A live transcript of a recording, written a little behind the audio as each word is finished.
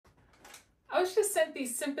was just sent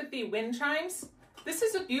these Sympathy Wind Chimes. This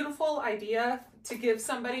is a beautiful idea to give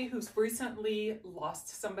somebody who's recently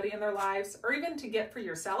lost somebody in their lives, or even to get for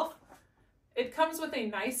yourself. It comes with a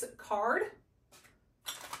nice card,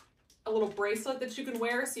 a little bracelet that you can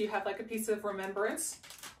wear so you have like a piece of remembrance.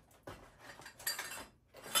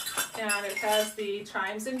 And it has the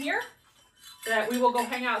chimes in here that we will go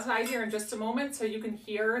hang outside here in just a moment so you can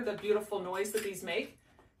hear the beautiful noise that these make.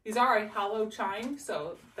 These are a hollow chime,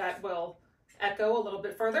 so that will echo a little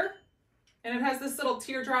bit further. And it has this little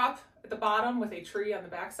teardrop at the bottom with a tree on the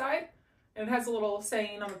backside. And it has a little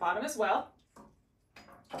saying on the bottom as well.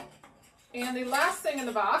 And the last thing in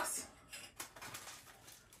the box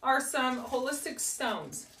are some holistic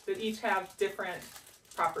stones that each have different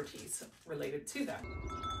properties related to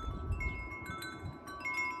them.